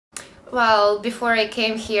Well, before I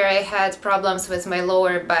came here, I had problems with my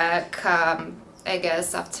lower back. I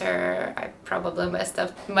guess after I probably messed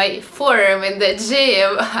up my form in the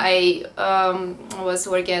gym, I was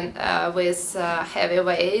working with heavy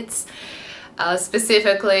weights,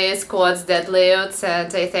 specifically squats, deadlifts,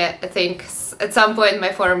 and I think at some point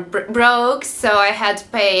my form broke, so I had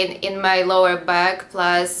pain in my lower back,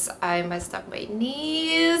 plus I messed up my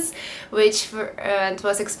knees, which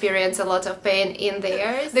was experiencing a lot of pain in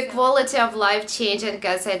there. The quality of life changing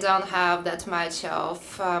because I don't have that much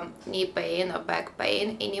of knee pain or back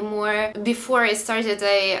pain anymore. Before I started,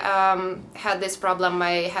 I had this problem,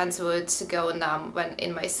 my hands would go numb when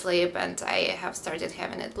in my sleep, and I have started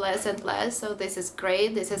having it less and less, so this is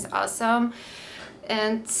great, this is awesome.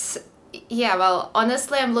 And yeah, well,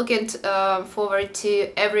 honestly, I'm looking forward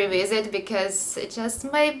to every visit because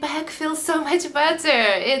my back feels so much better.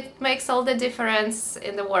 It makes all the difference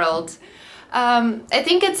in the world. I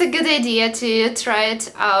think it's a good idea to try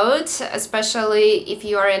it out, especially if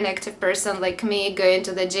you are an active person like me, going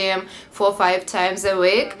to the gym 4 or 5 times a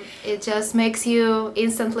week. It just makes you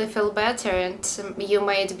instantly feel better, and you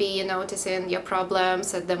might be noticing your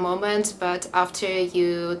problems at the moment, but after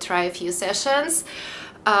you try a few sessions,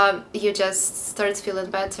 you just start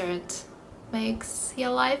feeling better. It makes your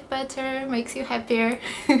life better, makes you happier.